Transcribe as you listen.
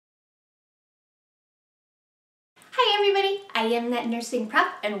Hi everybody, I am Thatnursingprof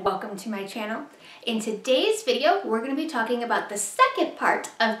and welcome to my channel. In today's video, we're going to be talking about the second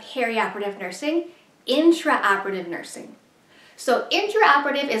part of perioperative nursing, intraoperative nursing. So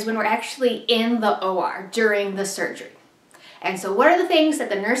intraoperative is when we're actually in the OR during the surgery. And so what are the things that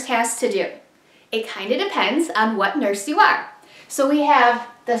the nurse has to do? It kind of depends on what nurse you are. So we have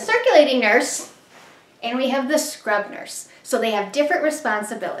the circulating nurse and we have the scrub nurse. So they have different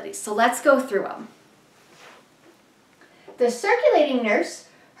responsibilities. So let's go through them. The circulating nurse,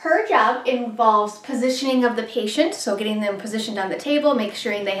 her job involves positioning of the patient, so getting them positioned on the table, making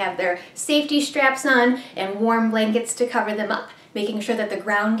sure they have their safety straps on and warm blankets to cover them up, making sure that the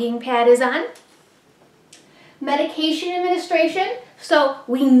grounding pad is on. Medication administration, so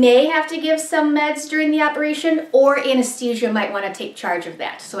we may have to give some meds during the operation, or anesthesia might want to take charge of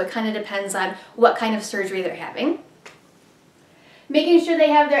that. So it kind of depends on what kind of surgery they're having. Making sure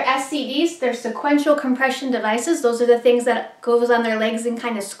they have their SCDs, their sequential compression devices. Those are the things that goes on their legs and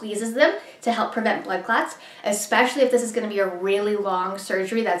kind of squeezes them to help prevent blood clots, especially if this is going to be a really long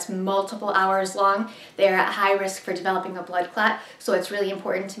surgery that's multiple hours long. They're at high risk for developing a blood clot, so it's really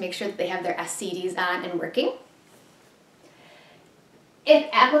important to make sure that they have their SCDs on and working. If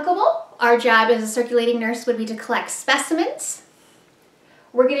applicable, our job as a circulating nurse would be to collect specimens.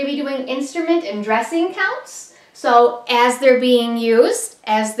 We're going to be doing instrument and dressing counts. So as they're being used,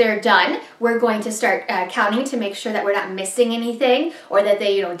 as they're done, we're going to start counting to make sure that we're not missing anything or that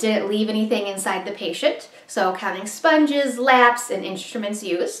they didn't leave anything inside the patient. So counting sponges, laps, and instruments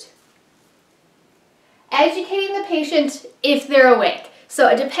used. Educating the patient if they're awake.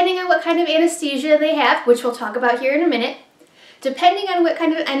 So depending on what kind of anesthesia they have, which we'll talk about here in a minute, depending on what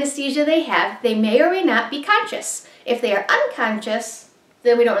kind of anesthesia they have, they may or may not be conscious. If they are unconscious,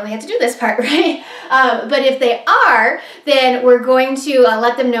 then we don't really have to do this part, right? But if they are, then we're going to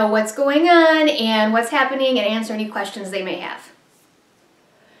let them know what's going on and what's happening and answer any questions they may have.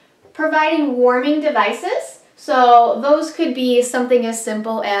 Providing warming devices. So those could be something as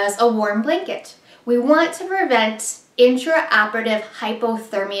simple as a warm blanket. We want to prevent intraoperative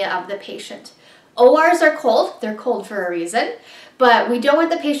hypothermia of the patient. ORs are cold, they're cold for a reason, but we don't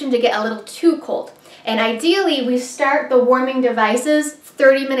want the patient to get a little too cold. And ideally, we start the warming devices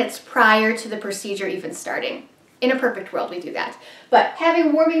 30 minutes prior to the procedure even starting. In a perfect world, we do that. But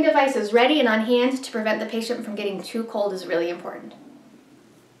having warming devices ready and on hand to prevent the patient from getting too cold is really important.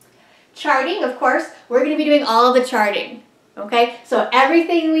 Charting, of course, we're going to be doing all the charting. Okay, so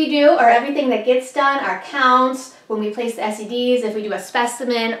everything we do, or everything that gets done, our counts, when we place the SCDs, if we do a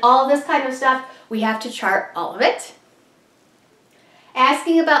specimen, all this kind of stuff, we have to chart all of it.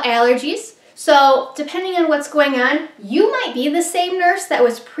 Asking about allergies. So depending on what's going on, you might be the same nurse that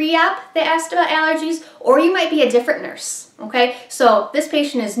was pre-op that asked about allergies, or you might be a different nurse, okay? So this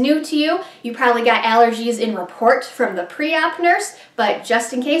patient is new to you. You probably got allergies in report from the pre-op nurse, but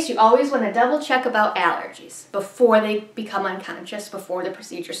just in case, you always want to double check about allergies before they become unconscious, before the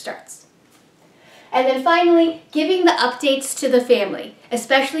procedure starts. And then finally, giving the updates to the family.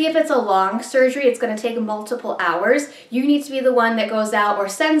 Especially if it's a long surgery, it's going to take multiple hours. You need to be the one that goes out or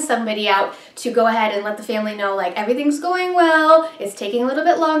sends somebody out to go ahead and let the family know, like, everything's going well, it's taking a little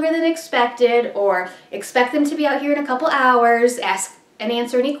bit longer than expected, or expect them to be out here in a couple hours, ask and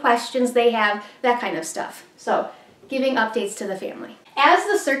answer any questions they have, that kind of stuff. So, giving updates to the family. As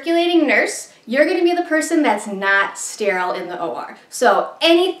the circulating nurse, you're going to be the person that's not sterile in the OR. So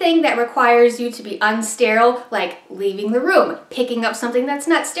anything that requires you to be unsterile, like leaving the room, picking up something that's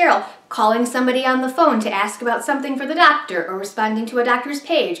not sterile, calling somebody on the phone to ask about something for the doctor, or responding to a doctor's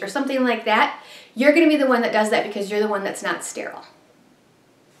page, or something like that, you're going to be the one that does that because you're the one that's not sterile.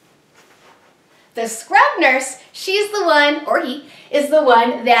 The scrub nurse, she's the one, or he, is the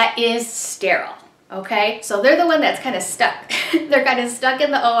one that is sterile. Okay, so they're the one that's kind of stuck. They're kind of stuck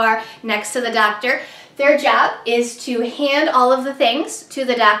in the OR next to the doctor. Their job is to hand all of the things to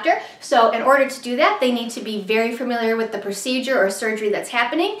the doctor. So in order to do that, they need to be very familiar with the procedure or surgery that's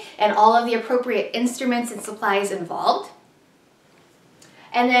happening and all of the appropriate instruments and supplies involved.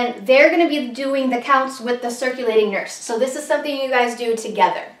 And then they're going to be doing the counts with the circulating nurse. So this is something you guys do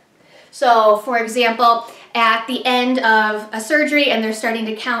together. So, for example, at the end of a surgery and they're starting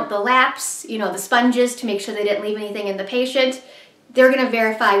to count the laps, the sponges to make sure they didn't leave anything in the patient, they're going to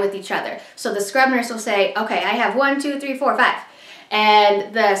verify with each other. So the scrub nurse will say, okay, I have 1, 2, 3, 4, 5.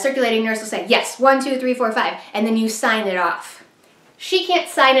 And the circulating nurse will say, yes, 1, 2, 3, 4, 5. And then you sign it off. She can't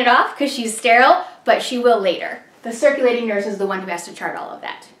sign it off because she's sterile, but she will later. The circulating nurse is the one who has to chart all of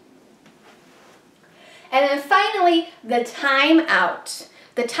that. And then finally, the timeout.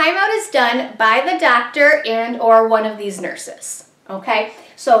 The timeout is done by the doctor and or one of these nurses. Okay,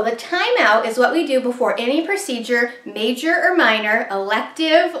 so the timeout is what we do before any procedure, major or minor,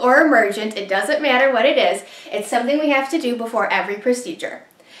 elective or emergent, it doesn't matter what it is. It's something we have to do before every procedure.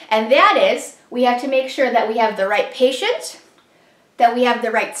 And that is, we have to make sure that we have the right patient, that we have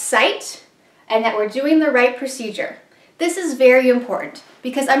the right site, and that we're doing the right procedure. This is very important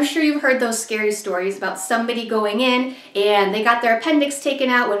because I'm sure you've heard those scary stories about somebody going in and they got their appendix taken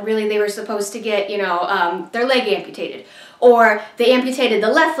out when really they were supposed to get, their leg amputated. Or they amputated the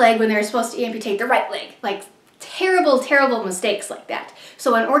left leg when they were supposed to amputate the right leg. Like terrible, terrible mistakes like that.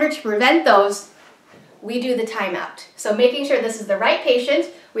 So in order to prevent those, we do the timeout. So making sure this is the right patient,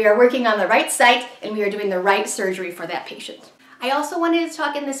 we are working on the right site, and we are doing the right surgery for that patient. I also wanted to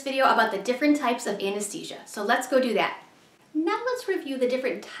talk in this video about the different types of anesthesia. So let's go do that. Now let's review the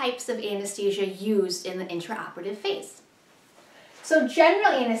different types of anesthesia used in the intraoperative phase. So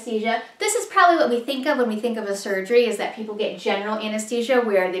general anesthesia, this is probably what we think of when we think of a surgery, is that people get general anesthesia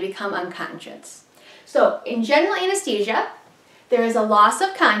where they become unconscious. So in general anesthesia, there is a loss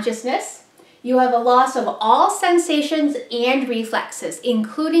of consciousness. You have a loss of all sensations and reflexes,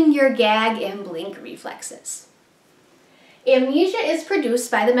 including your gag and blink reflexes. Amnesia is produced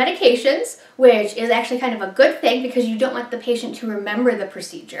by the medications, which is actually kind of a good thing because you don't want the patient to remember the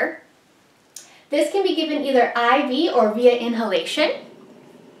procedure. This can be given either IV or via inhalation.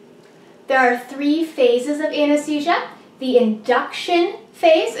 There are 3 phases of anesthesia. The induction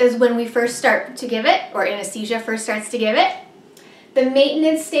phase is when we first start to give it, or anesthesia first starts to give it. The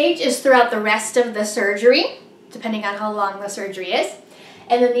maintenance stage is throughout the rest of the surgery, depending on how long the surgery is.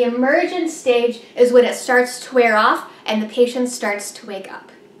 And then the emergent stage is when it starts to wear off and the patient starts to wake up.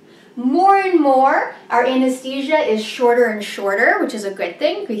 More and more, our anesthesia is shorter and shorter, which is a good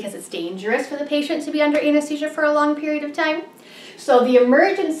thing because it's dangerous for the patient to be under anesthesia for a long period of time. So the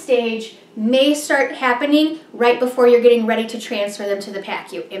emergent stage may start happening right before you're getting ready to transfer them to the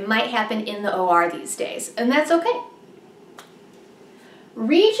PACU. It might happen in the OR these days, and that's okay.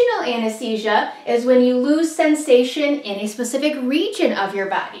 Regional anesthesia is when you lose sensation in a specific region of your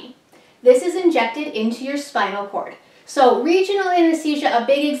body. This is injected into your spinal cord. So regional anesthesia, a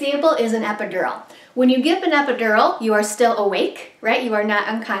big example is an epidural. When you give an epidural, you are still awake, right? You are not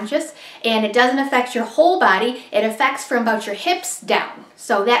unconscious, and it doesn't affect your whole body. It affects from about your hips down.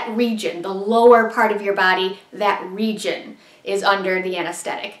 So that region, the lower part of your body, that region is under the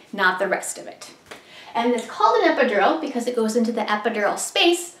anesthetic, not the rest of it. And it's called an epidural because it goes into the epidural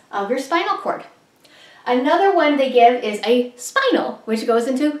space of your spinal cord. Another one they give is a spinal, which goes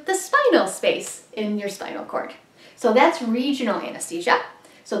into the spinal space in your spinal cord. So that's regional anesthesia.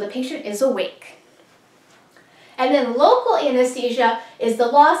 So the patient is awake. And then local anesthesia is the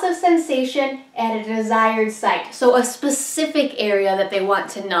loss of sensation at a desired site. So a specific area that they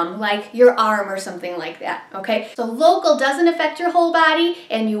want to numb, like your arm or something like that, okay? So local doesn't affect your whole body,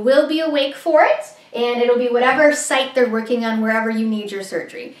 and you will be awake for it, and it'll be whatever site they're working on wherever you need your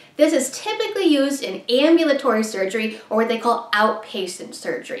surgery. This is typically used in ambulatory surgery or what they call outpatient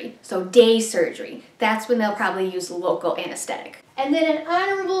surgery, so day surgery. That's when they'll probably use local anesthetic. And then an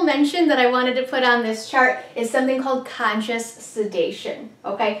honorable mention that I wanted to put on this chart is something called conscious sedation,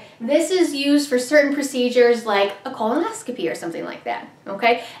 okay? This is used for certain procedures like a colonoscopy or something like that,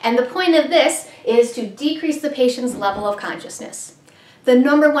 okay? And the point of this is to decrease the patient's level of consciousness. The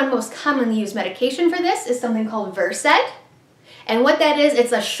 #1 most commonly used medication for this is something called Versed. And what that is,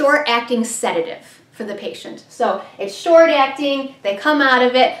 it's a short-acting sedative for the patient. So it's short-acting, they come out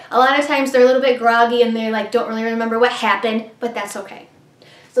of it. A lot of times they're a little bit groggy and they don't really remember what happened, but that's okay.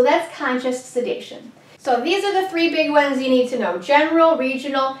 So that's conscious sedation. So these are the 3 big ones you need to know: general,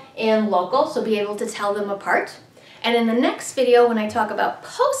 regional, and local, so be able to tell them apart. And in the next video, when I talk about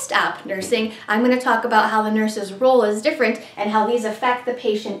post-op nursing, I'm going to talk about how the nurse's role is different and how these affect the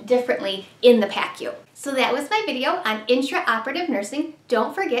patient differently in the PACU. So that was my video on intraoperative nursing.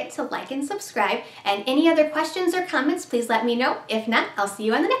 Don't forget to like and subscribe. And any other questions or comments, please let me know. If not, I'll see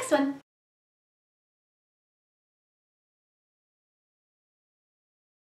you on the next one.